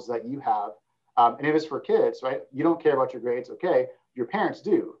goals that you have. And if it's for kids, right? You don't care about your grades, okay? Your parents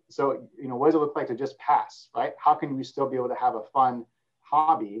do. So, you know, what does it look like to just pass, right? How can you still be able to have a fun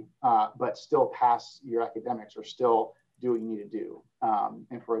hobby, but still pass your academics or still do what you need to do?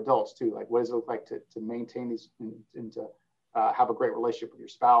 And for adults too, like what does it look like to maintain these and to have a great relationship with your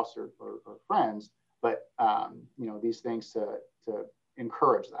spouse or friends, but, you know, these things to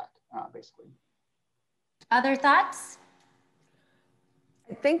encourage that, basically. Other thoughts?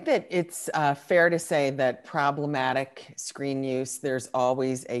 I think that it's fair to say that problematic screen use, there's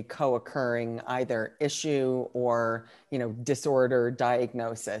always a co-occurring either issue or, you know, disorder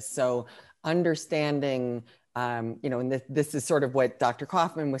diagnosis. So understanding, you know, and this is sort of what Dr.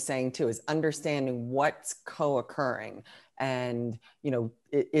 Kaufman was saying too, is understanding what's co-occurring. And, you know,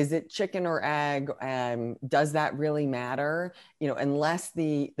 is it chicken or egg? Does that really matter? You know, unless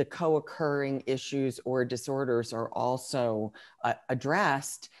the co-occurring issues or disorders are also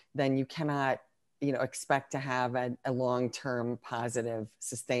addressed, then you cannot, you know, expect to have a long-term positive,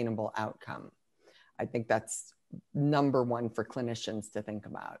 sustainable outcome. I think that's number one for clinicians to think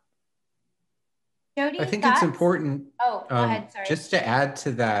about. Jody, I think thoughts? it's important. Oh, go ahead. Sorry. Just to add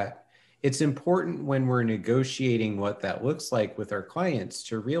to that, it's important when we're negotiating what that looks like with our clients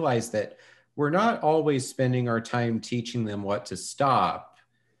to realize that we're not always spending our time teaching them what to stop.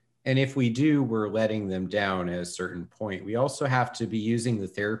 And if we do, we're letting them down at a certain point. We also have to be using the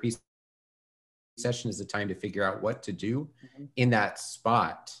therapy session as a time to figure out what to do in that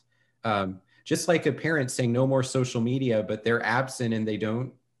spot. Just like a parent saying no more social media, but they're absent and they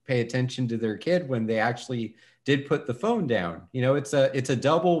don't pay attention to their kid when they actually did put the phone down. You know, it's a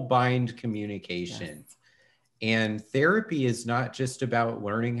double bind communication. Yes. And therapy is not just about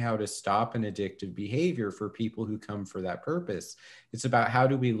learning how to stop an addictive behavior for people who come for that purpose. It's about how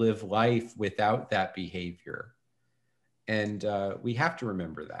do we live life without that behavior. And we have to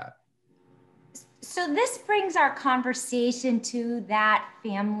remember that. So this brings our conversation to that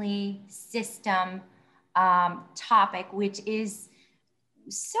family system topic, which is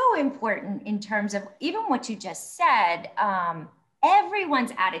so important in terms of even what you just said,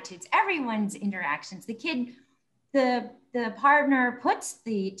 everyone's attitudes, everyone's interactions. The kid, the partner puts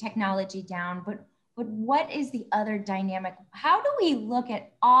the technology down, but what is the other dynamic? How do we look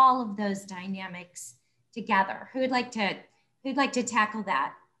at all of those dynamics together? Who'd like to tackle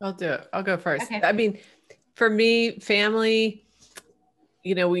that? I'll do it. I'll go first. Okay. I mean, for me, family,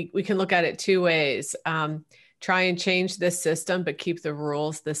 you know, we can look at it two ways. Try and change this system, but keep the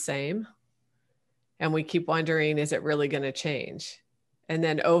rules the same. And we keep wondering, is it really going to change? And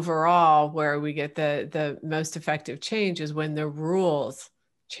then overall, where we get the most effective change is when the rules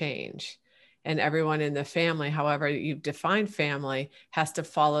change. And everyone in the family, however you've defined family, has to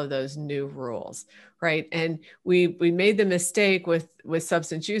follow those new rules, right? And we made the mistake with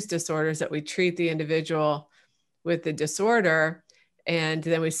substance use disorders that we treat the individual with the disorder and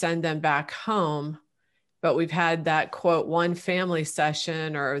then we send them back home. But we've had that quote, one family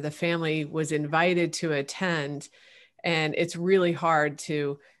session, or the family was invited to attend. And it's really hard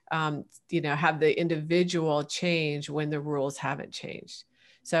to, have the individual change when the rules haven't changed.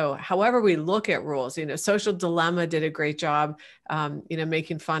 So however we look at rules, Social Dilemma did a great job,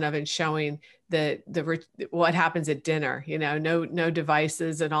 making fun of and showing what happens at dinner, no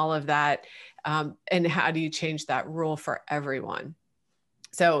devices and all of that. And how do you change that rule for everyone?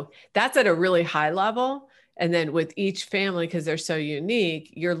 So that's at a really high level. And then with each family, because they're so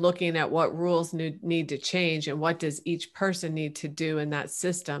unique, you're looking at what rules need to change and what does each person need to do in that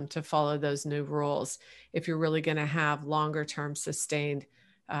system to follow those new rules if you're really going to have longer term sustained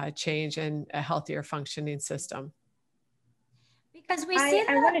change and a healthier functioning system. Because we see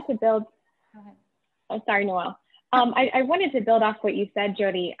I wanted to build. Go ahead. Oh, sorry, Noelle. I wanted to build off what you said,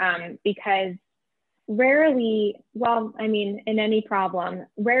 Jody, because rarely, in any problem,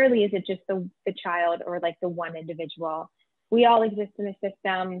 rarely is it just the child or like the one individual. We all exist in a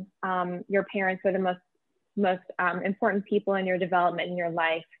system. Your parents are the most important people in your development in your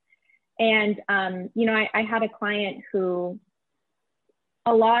life. And, I had a client who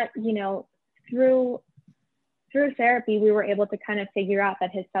a lot, through therapy, we were able to kind of figure out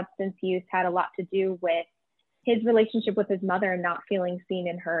that his substance use had a lot to do with his relationship with his mother and not feeling seen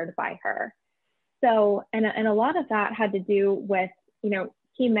and heard by her. So, and a lot of that had to do with,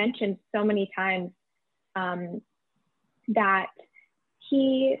 he mentioned so many times that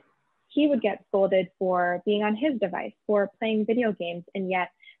he would get scolded for being on his device, for playing video games. And yet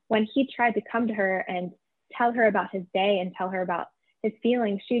when he tried to come to her and tell her about his day and tell her about his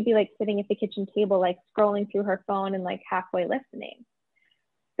feelings, she'd be like sitting at the kitchen table, like scrolling through her phone and like halfway listening.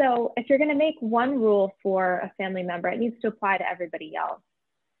 So if you're going to make one rule for a family member, it needs to apply to everybody else.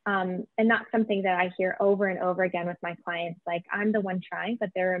 And that's something that I hear over and over again with my clients, like I'm the one trying,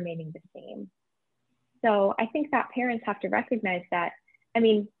 but they're remaining the same. So I think that parents have to recognize that.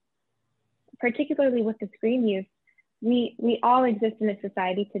 Particularly with the screen use, we all exist in a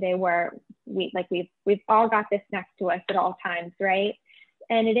society today where we've all got this next to us at all times, right?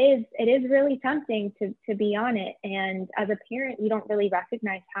 And it is really tempting to be on it. And as a parent, you don't really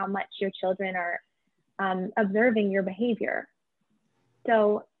recognize how much your children are observing your behavior.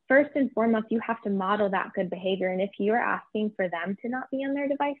 So first and foremost, you have to model that good behavior. And if you're asking for them to not be on their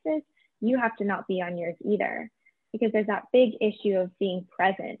devices, you have to not be on yours either, because there's that big issue of being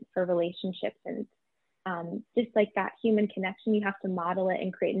present for relationships. And just like that human connection, you have to model it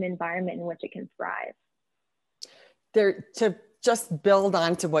and create an environment in which it can thrive. To just build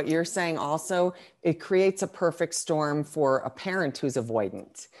on to what you're saying also, it creates a perfect storm for a parent who's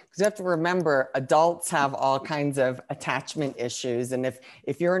avoidant. Because you have to remember, adults have all kinds of attachment issues. And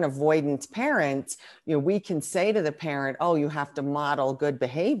if you're an avoidant parent, we can say to the parent, oh, you have to model good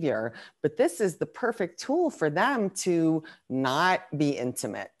behavior, but this is the perfect tool for them to not be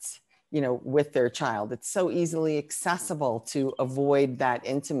intimate, with their child. It's so easily accessible to avoid that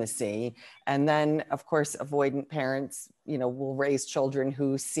intimacy. And then, of course, avoidant parents, will raise children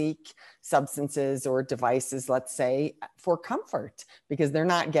who seek substances or devices, let's say, for comfort, because they're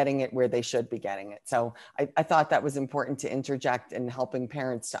not getting it where they should be getting it. So I thought that was important to interject in helping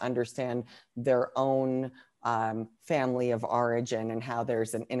parents to understand their own family of origin and how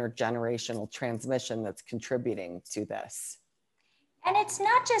there's an intergenerational transmission that's contributing to this. And it's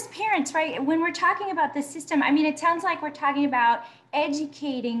not just parents, right? When we're talking about the system, it sounds like we're talking about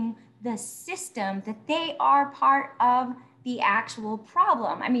educating the system that they are part of the actual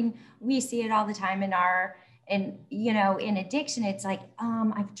problem. We see it all the time in addiction. It's like,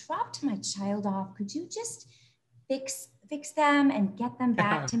 I've dropped my child off. Could you just fix them and get them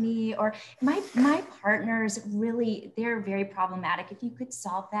back to me? Or my partners really, they're very problematic. If you could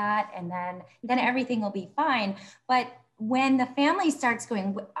solve that, and then everything will be fine. But when the family starts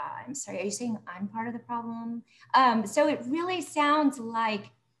going, I'm sorry, are you saying I'm part of the problem? So it really sounds like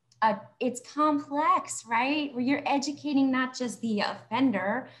it's complex, right? Where you're educating not just the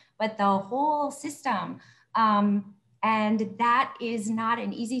offender, but the whole system. And that is not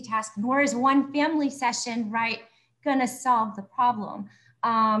an easy task, nor is one family session, right, gonna solve the problem.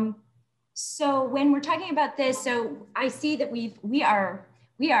 So when we're talking about this, so I see that we are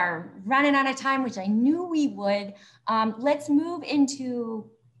running out of time, which I knew we would. Let's move into,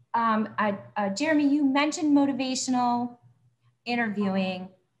 Jeremy, you mentioned motivational interviewing,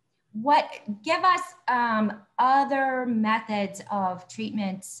 give us other methods of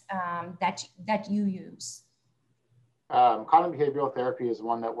treatments that you use? Cognitive behavioral therapy is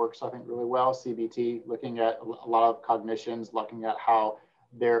one that works, I think, really well. CBT, looking at a lot of cognitions, looking at how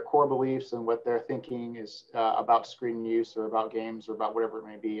their core beliefs and what they're thinking is about screen use or about games or about whatever it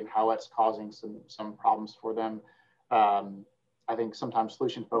may be, and how it's causing some problems for them. I think sometimes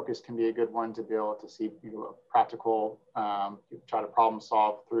solution focus can be a good one to be able to see, a practical, try to problem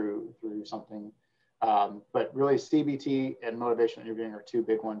solve through something. But really, CBT and motivational interviewing are two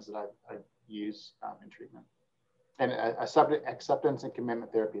big ones that I use in treatment. And acceptance and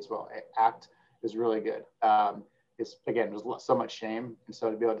commitment therapy as well. ACT is really good. It's, again, there's so much shame. And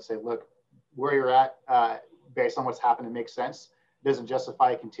so to be able to say, look, where you're at, based on what's happened, it makes sense. It doesn't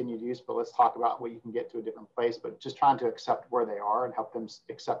justify continued use, but let's talk about what you can get to a different place. But just trying to accept where they are and help them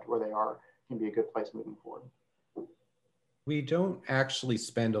accept where they are can be a good place moving forward. We don't actually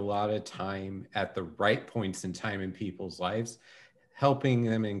spend a lot of time at the right points in time in people's lives, helping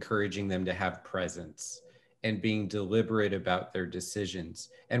them, encouraging them to have presence and being deliberate about their decisions.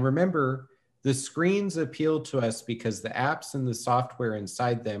 And remember, the screens appeal to us because the apps and the software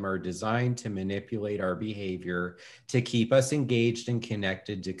inside them are designed to manipulate our behavior, to keep us engaged and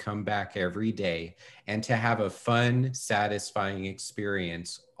connected, to come back every day, and to have a fun, satisfying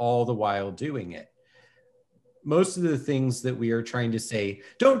experience, all the while doing it. Most of the things that we are trying to say,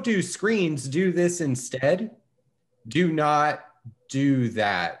 don't do screens, do this instead, do not do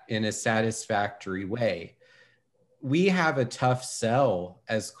that in a satisfactory way. We have a tough sell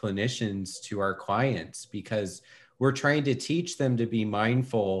as clinicians to our clients because we're trying to teach them to be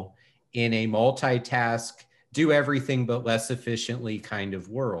mindful in a multitask, do everything but less efficiently kind of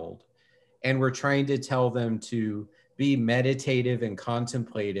world. And we're trying to tell them to be meditative and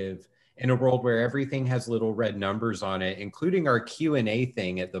contemplative in a world where everything has little red numbers on it, including our Q&A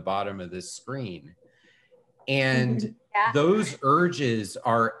thing at the bottom of the screen. And those urges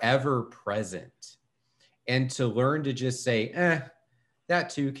are ever present. And to learn to just say, that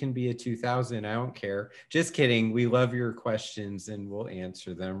too can be a 2000, I don't care. Just kidding, we love your questions and we'll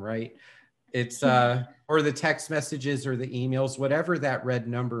answer them, right? It's, or the text messages or the emails, whatever that red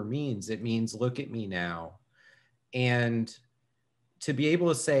number means, it means look at me now. And to be able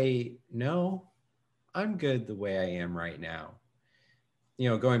to say, no, I'm good the way I am right now.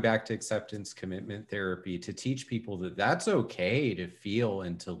 Going back to acceptance commitment therapy, to teach people that that's okay to feel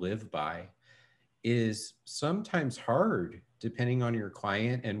and to live by is sometimes hard, depending on your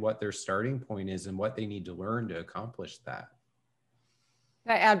client and what their starting point is and what they need to learn to accomplish that.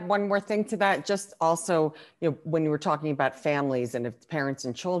 Can I add one more thing to that? Just also, when you were talking about families and if parents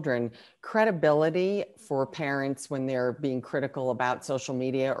and children, credibility for parents when they're being critical about social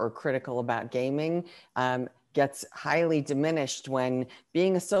media or critical about gaming gets highly diminished when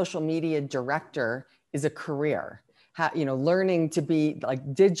being a social media director is a career. Learning to be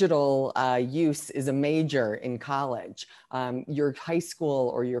like digital use is a major in college. Your high school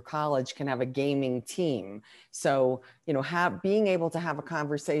or your college can have a gaming team. So, being able to have a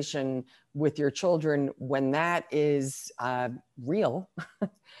conversation with your children when that is real,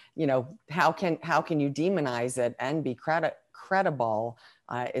 how can you demonize it and be credible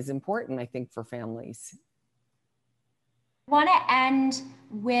is important, I think, for families. I want to end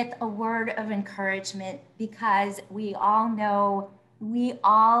with a word of encouragement because we all know we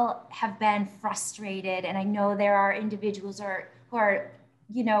all have been frustrated, and I know there are individuals who are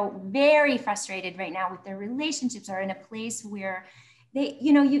very frustrated right now with their relationships, or in a place where they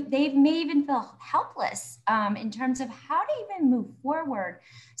may even feel helpless in terms of how to even move forward.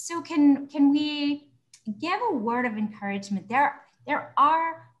 So can we give a word of encouragement? There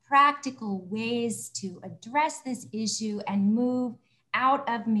are practical ways to address this issue and move out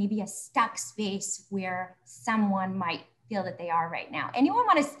of maybe a stuck space where someone might feel that they are right now. Anyone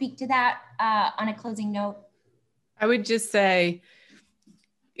want to speak to that on a closing note? I would just say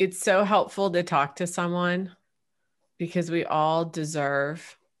it's so helpful to talk to someone because we all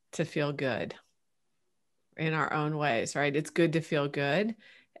deserve to feel good in our own ways, right? It's good to feel good,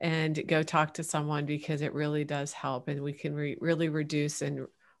 and go talk to someone because it really does help, and we can really reduce and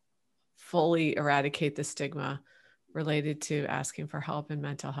fully eradicate the stigma related to asking for help in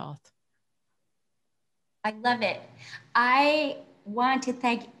mental health. I love it. I want to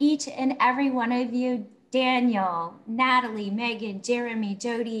thank each and every one of you, Daniel, Natalie, Megan, Jeremy,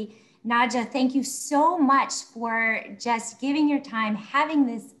 Jody, Naja. Thank you so much for just giving your time, having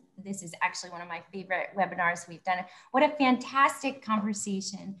this. This is actually one of my favorite webinars we've done. What a fantastic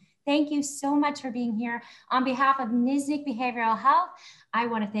conversation. Thank you so much for being here. On behalf of Niznik Behavioral Health, I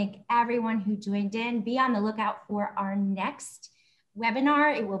want to thank everyone who joined in. Be on the lookout for our next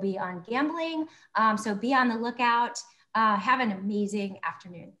webinar. It will be on gambling. So be on the lookout. Have an amazing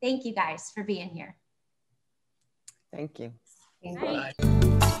afternoon. Thank you guys for being here. Thank you. Thank Bye.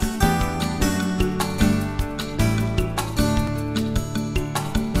 you.